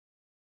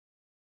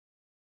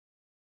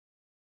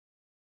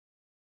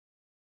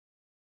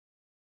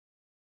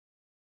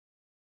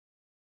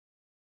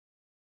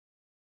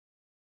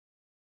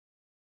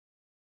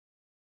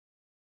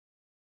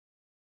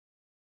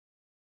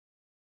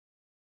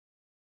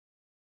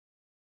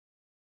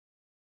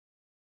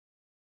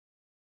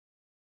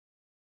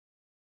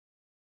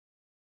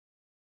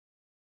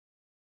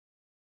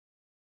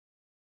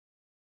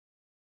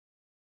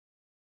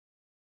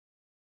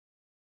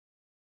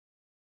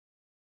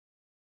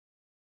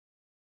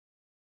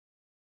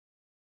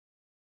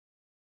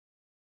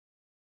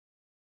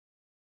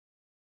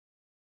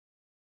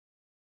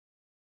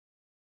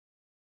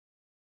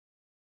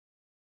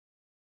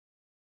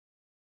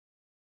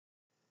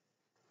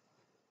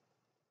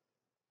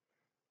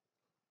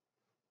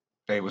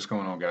Hey, what's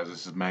going on, guys?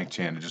 This is Mac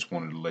Chan. I just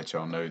wanted to let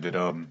y'all know that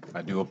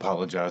I do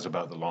apologize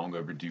about the long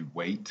overdue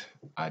wait.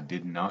 I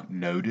did not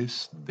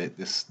notice that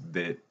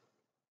it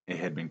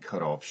had been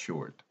cut off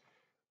short.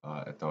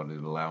 I thought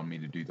it allowed me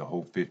to do the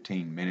whole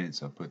 15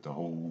 minutes. I put the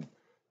whole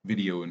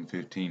video in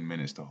 15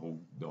 minutes, the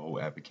whole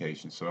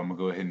application. So I'm gonna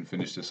go ahead and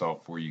finish this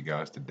off for you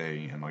guys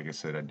today. And like I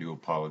said, I do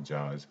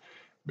apologize.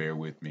 Bear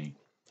with me,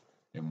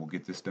 and we'll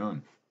get this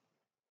done.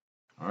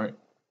 All right.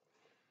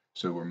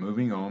 So we're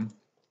moving on,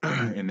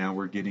 and now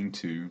we're getting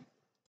to.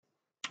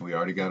 We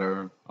already got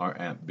our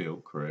app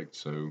built, correct?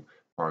 So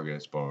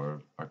progress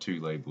bar, our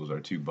two labels, our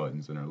two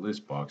buttons, and our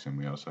list box, and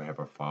we also have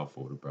our file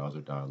folder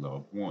browser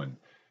dialog 1.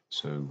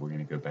 So we're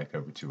going to go back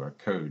over to our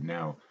code.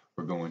 Now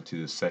we're going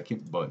to the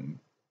second button,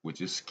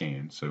 which is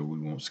scan. So we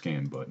want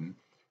scan button.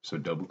 So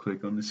double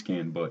click on the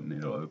scan button.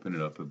 It'll open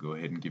it up. It'll go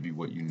ahead and give you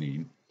what you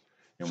need.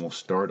 And we'll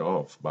start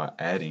off by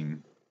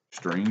adding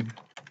string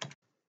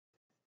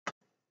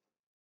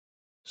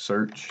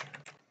search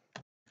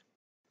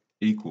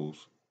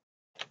equals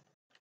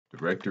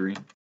directory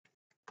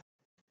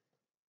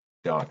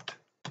dot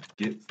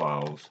get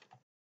files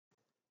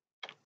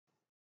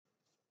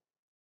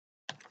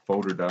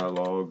folder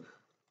dialog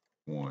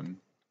 1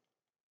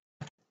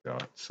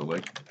 dot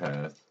select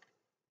path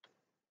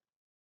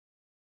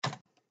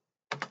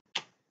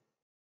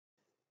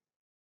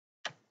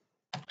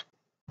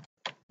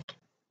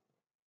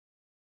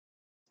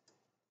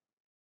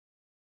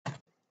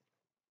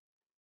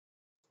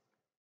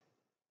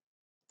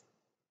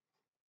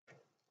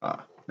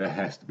that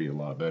has to be a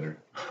lot better.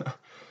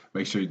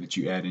 Make sure that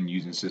you add in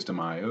using system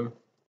IO.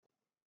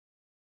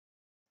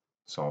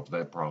 Solve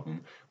that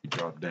problem. We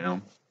drop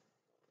down.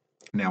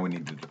 Now we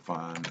need to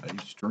define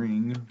a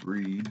string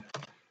read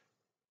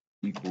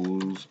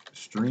equals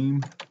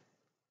stream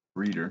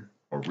reader,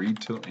 or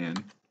read till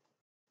end.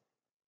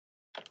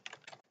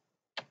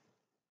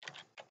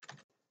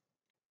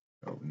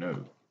 Oh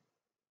no.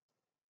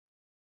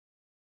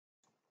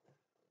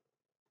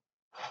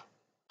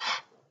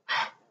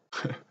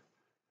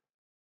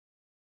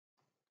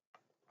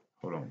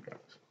 Hold on, guys.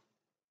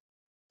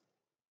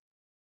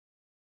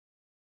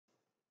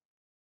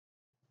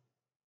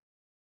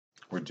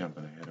 We're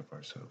jumping ahead of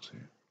ourselves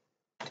here.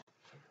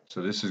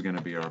 So this is going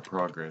to be our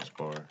progress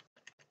bar.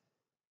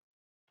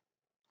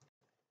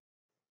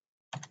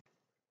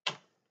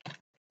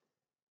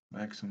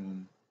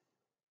 Maximum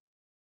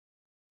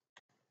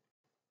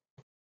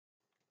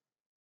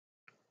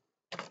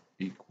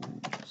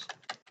equals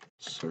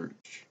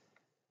search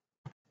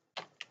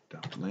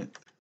dot length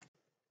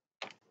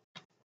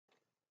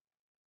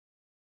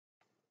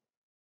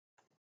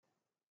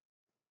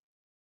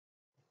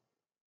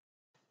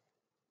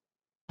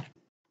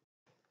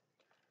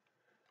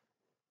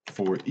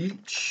for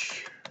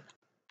each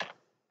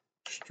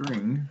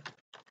string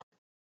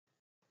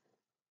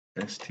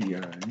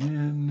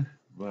string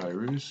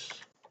virus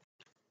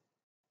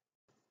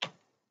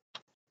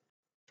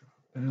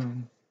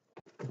down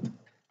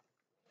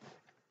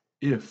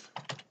if,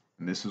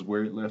 and this is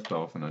where it left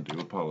off, and I do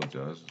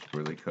apologize, it's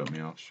where they cut me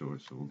off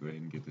short, so we'll go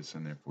ahead and get this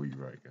in there for you,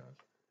 right, guys.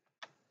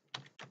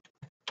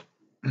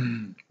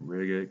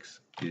 Regex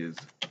is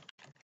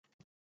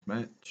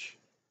match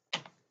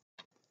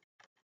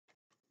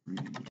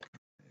read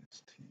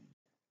st.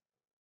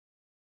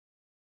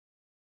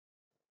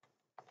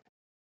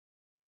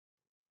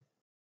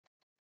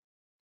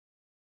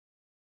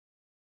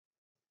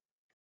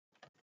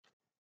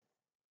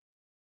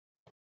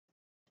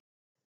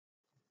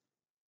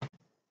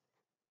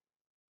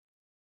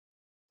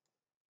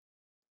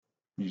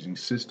 Using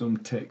system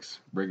text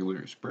regular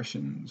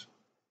expressions.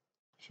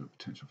 Show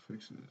potential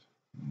fixes.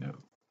 No.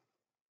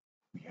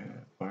 We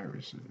have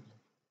viruses.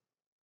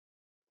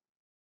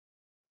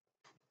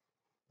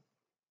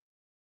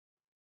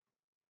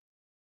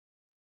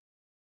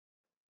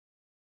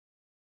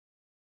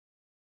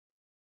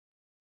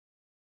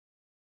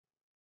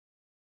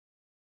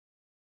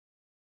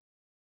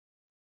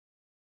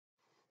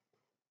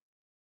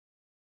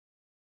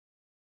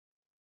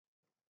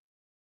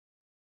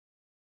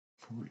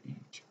 For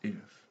each if.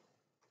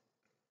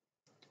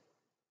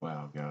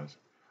 Wow, guys.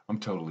 I'm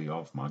totally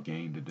off my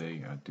game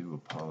today. I do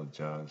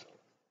apologize.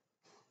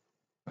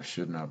 I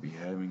should not be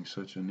having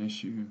such an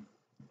issue,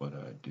 but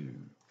I do.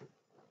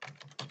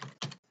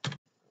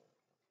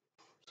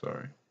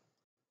 Sorry.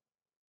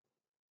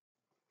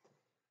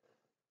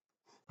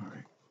 All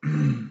right.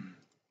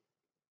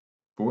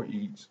 For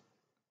each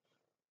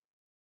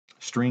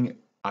string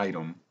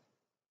item,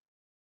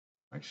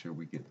 make sure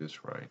we get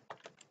this right.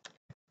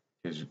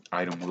 His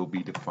item will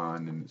be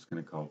defined and it's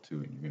going to call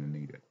to it and you're going to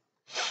need it.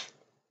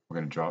 We're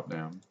going to drop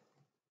down.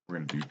 We're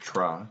going to do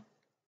try.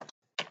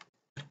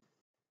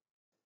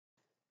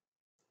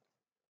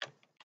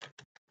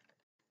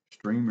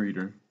 String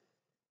reader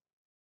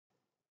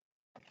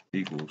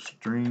equals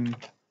string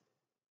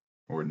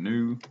or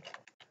new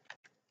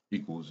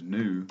equals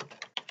new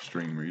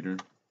string reader.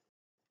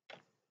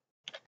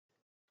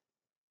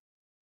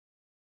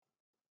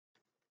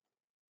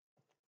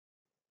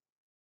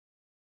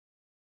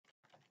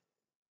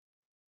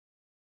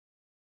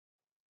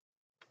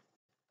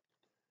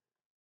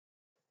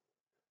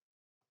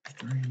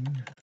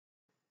 string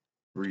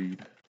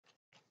read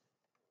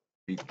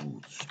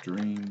equals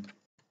string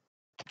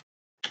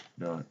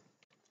dot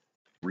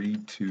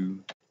read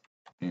to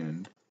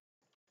end.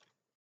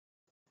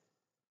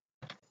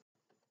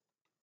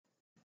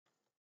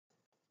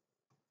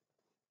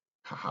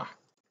 Haha,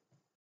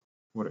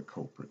 what a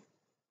culprit.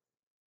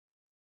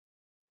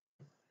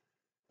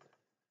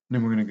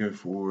 Then we're going to go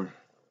for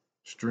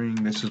string.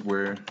 This is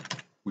where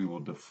we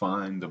will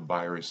define the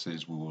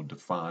viruses. We will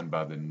define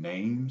by the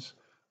names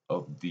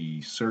of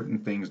the certain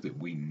things that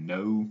we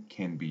know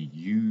can be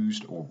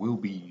used or will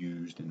be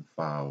used in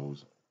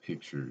files,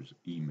 pictures,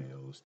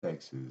 emails,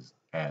 texts,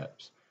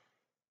 apps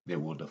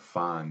that will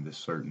define the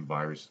certain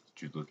virus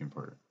that you're looking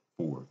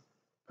for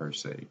per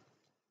se.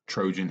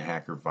 Trojan,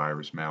 hacker,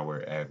 virus,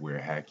 malware, adware,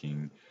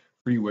 hacking,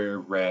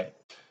 freeware, rat,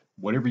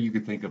 whatever you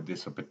could think of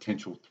this a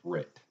potential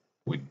threat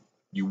would.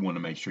 You want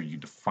to make sure you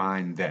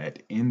define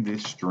that in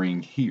this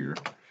string here,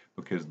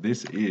 because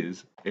this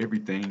is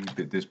everything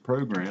that this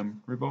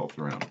program revolves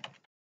around.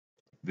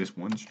 This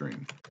one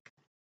string.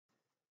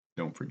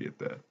 Don't forget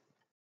that.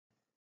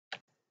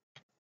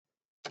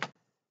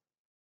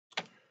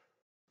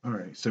 All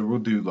right, so we'll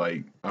do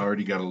I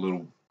already got a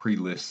little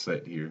pre-list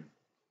set here,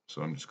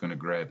 so I'm just going to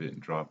grab it and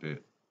drop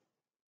it.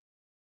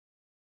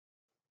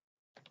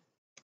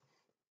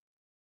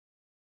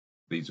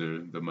 These are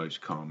the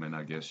most common,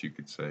 I guess you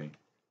could say.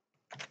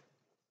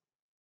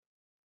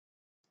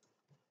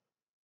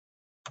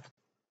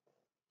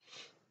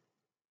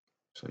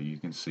 So you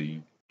can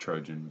see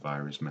Trojan,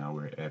 virus,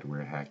 malware,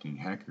 adware, hacking,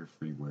 hacker,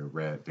 freeware,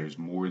 rat. There's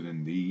more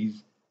than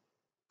these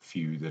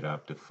few that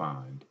I've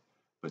defined,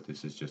 but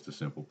this is just a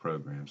simple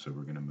program, so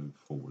we're going to move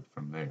forward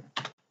from there.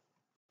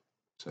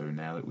 So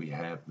now that we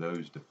have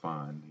those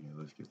defined,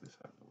 let's get this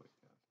out of the way,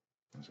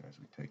 guys. That's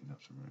actually taking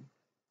up some room.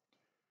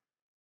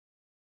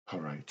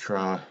 All right,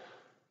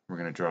 we're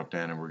going to drop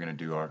down and we're going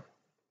to do our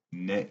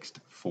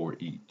next for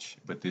each,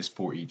 but this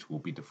for each will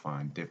be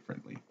defined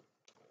differently.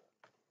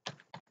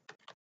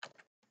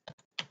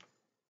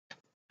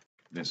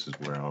 This is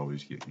where I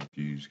always get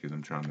confused because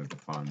I'm trying to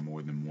define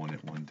more than one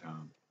at one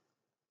time.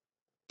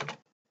 All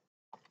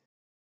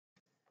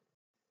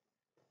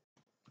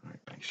right,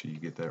 make sure you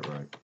get that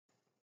right.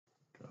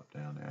 Drop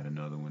down, add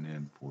another one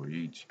in for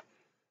each.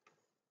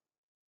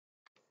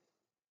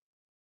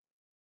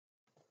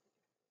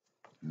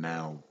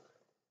 Now,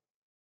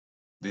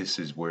 this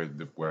is where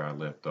I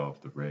left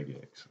off the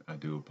regex. I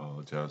do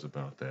apologize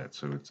about that.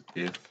 So it's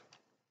if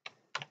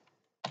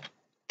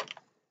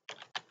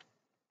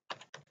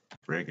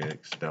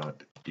regex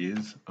dot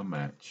is a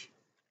match,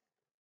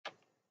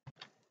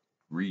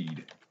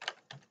 read,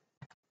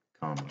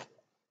 comma,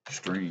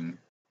 string.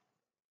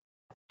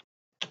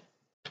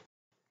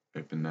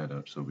 Open that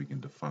up so we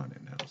can define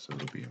it now. So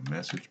it'll be a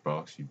message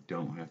box. You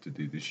don't have to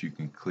do this. You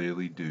can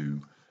clearly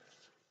do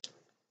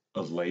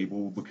a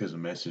label because a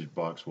message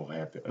box will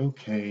have the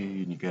okay,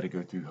 and you got to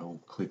go through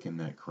whole clicking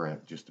that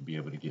crap just to be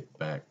able to get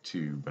back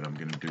to. But I'm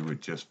going to do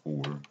it just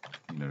for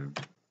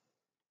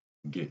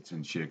gets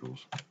and shiggles.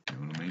 You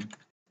know what I mean?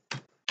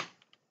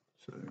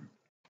 So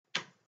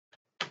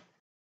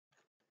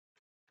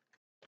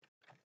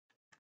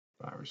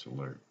virus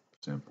alert,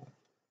 simple,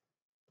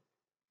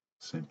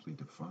 simply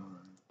defined.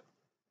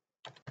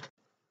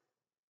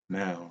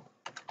 Now,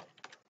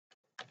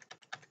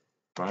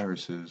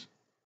 viruses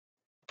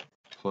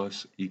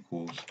plus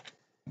equals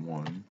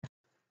 1,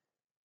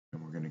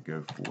 and we're going to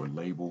go for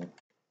label.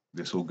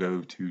 This will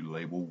go to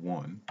label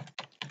 1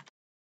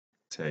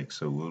 text,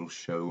 so it'll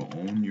show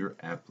on your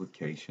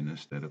application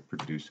instead of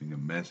producing a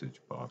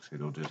message box.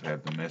 It'll just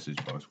have the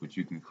message box, which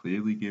you can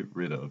clearly get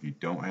rid of. You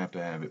don't have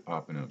to have it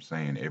popping up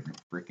saying every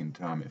freaking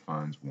time it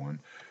finds one,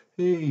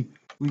 hey,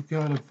 we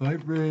got a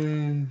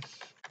virus.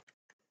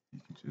 You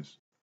can just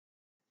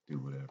do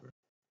whatever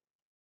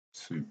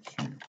suits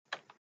you.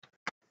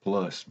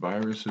 Plus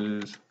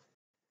viruses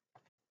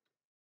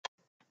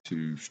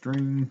to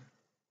string.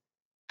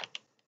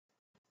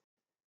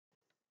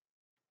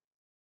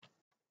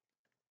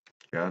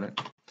 Got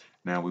it?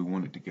 Now we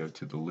want it to go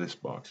to the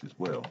list box as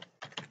well.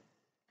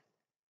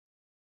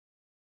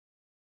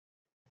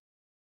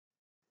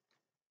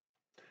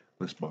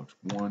 List box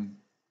 1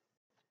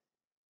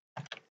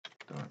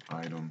 dot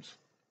items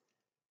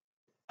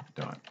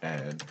dot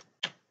add,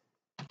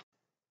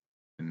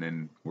 and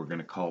then we're going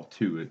to call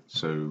to it.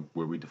 So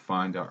where we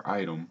defined our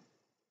item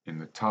in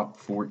the top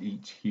for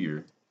each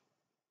here,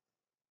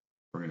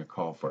 we're going to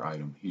call for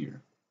item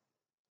here.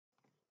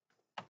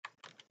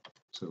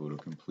 So it'll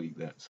complete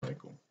that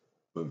cycle.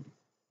 Boom.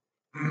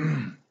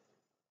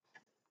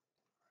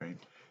 Right.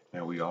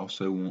 Now we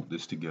also want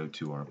this to go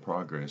to our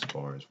progress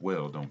bar as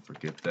well. Don't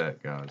forget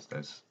that, guys.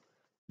 That's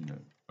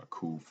a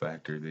cool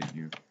factor that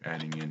you're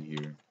adding in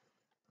here.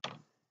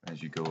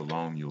 As you go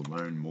along, you'll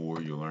learn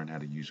more. You'll learn how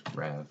to use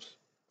graphs,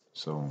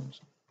 so on,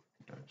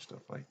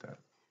 stuff like that.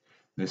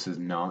 This is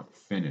not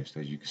finished.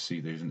 As you can see,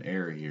 there's an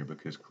error here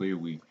because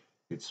clearly we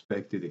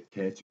expected a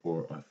catch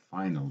or a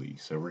finally.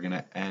 So we're going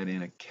to add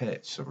in a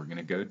catch. So we're going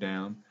to go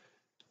down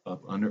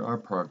up under our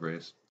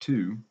progress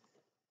to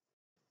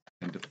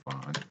and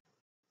define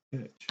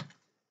catch.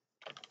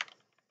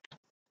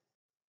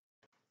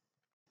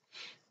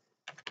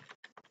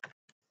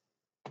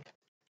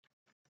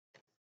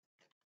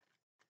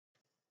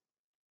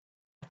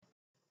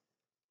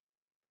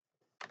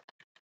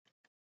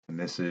 And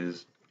this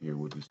is, here,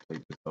 we'll just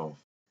take this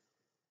off.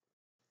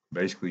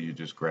 Basically, you're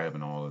just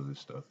grabbing all of this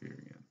stuff here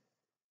again.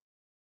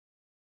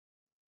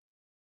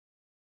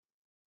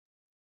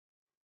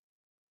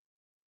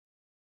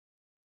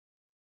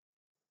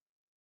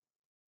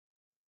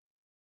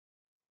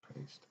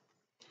 Paste,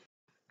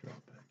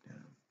 drop back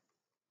down.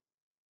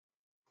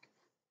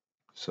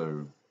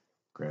 So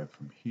grab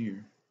from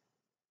here,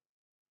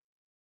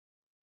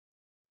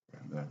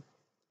 grab that.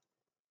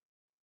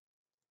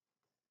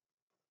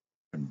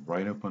 And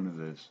right up under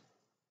this,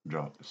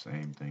 drop the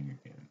same thing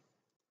again.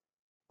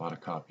 A lot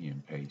of copy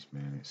and paste,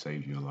 man. It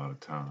saves you a lot of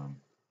time,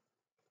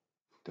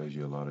 does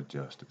you a lot of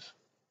justice.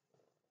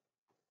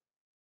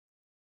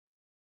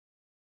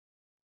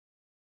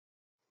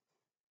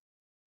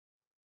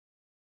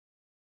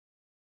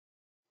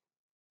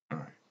 All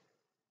right.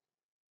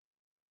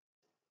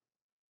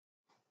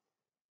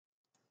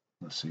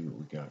 Let's see what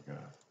we got, guys.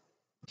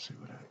 Let's see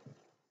what happens.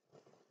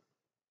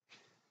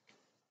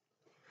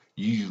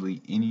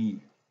 Usually,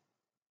 any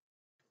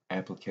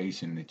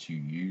application that you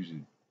use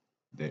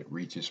that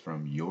reaches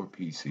from your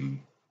PC,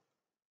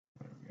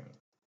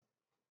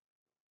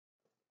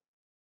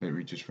 that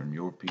reaches from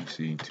your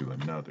PC to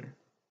another.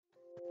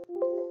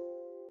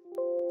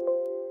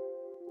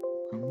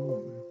 Come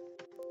on, man.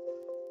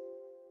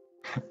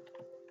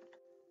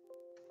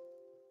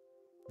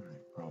 All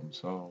right, problem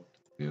solved.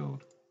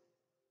 Build.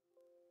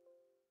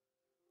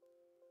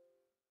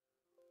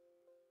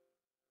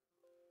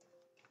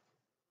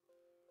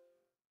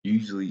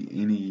 Usually,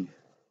 any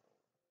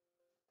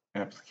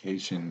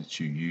application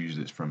that you use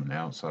that's from an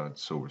outside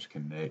source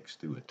connects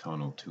through a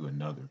tunnel to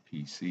another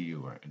PC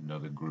or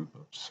another group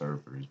of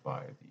servers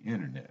via the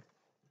internet.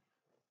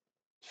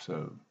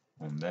 So,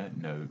 on that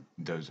note,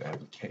 those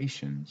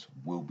applications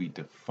will be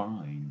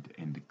defined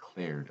and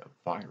declared a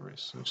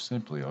virus. So,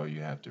 simply all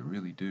you have to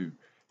really do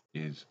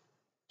is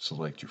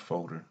select your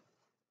folder.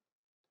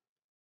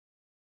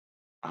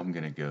 I'm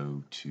going to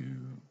go to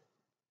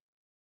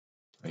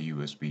a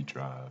USB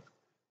drive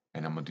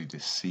and I'm going to do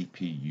the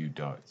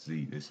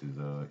CPU.z. This is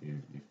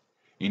if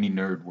any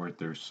nerd worth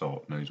their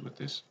salt knows what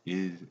this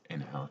is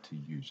and how to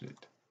use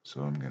it. So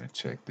I'm going to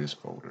check this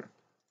folder.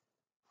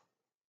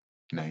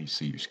 Now you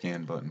see your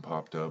scan button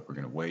popped up. We're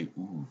going to wait.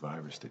 Ooh,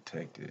 virus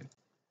detected.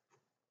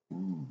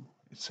 Ooh,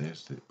 it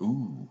says that,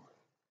 ooh.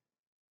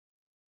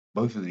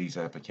 Both of these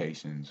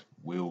applications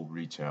will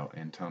reach out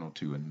and tunnel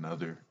to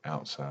another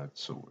outside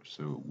source.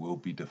 So it will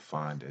be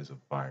defined as a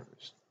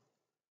virus.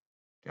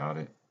 Got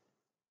it?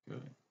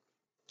 Good.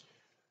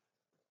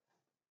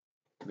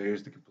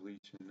 There's the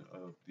completion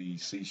of the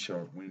C#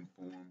 win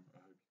form. I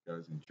hope you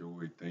guys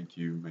enjoyed. Thank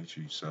you. Make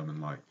sure you sub and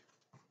like.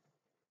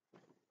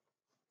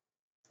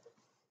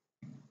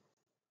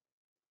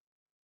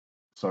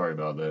 Sorry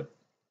about that.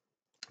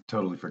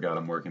 Totally forgot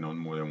I'm working on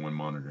more than one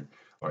monitor.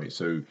 All right,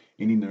 so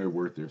any nerd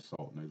worth their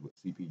salt knows what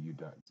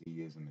CPU.z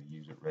is and they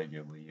use it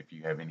regularly if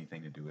you have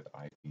anything to do with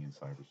IT and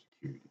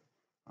cybersecurity.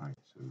 All right,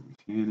 so we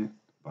scan it,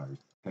 virus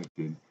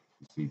detected.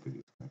 You see that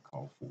it's going to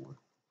call for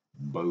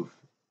both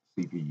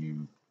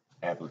CPU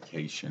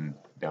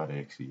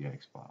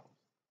application.xex files.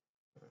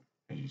 So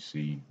as you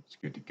see, it's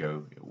good to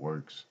go. It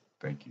works.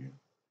 Thank you.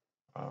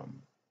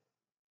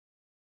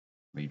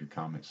 Leave your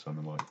comments,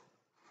 something like.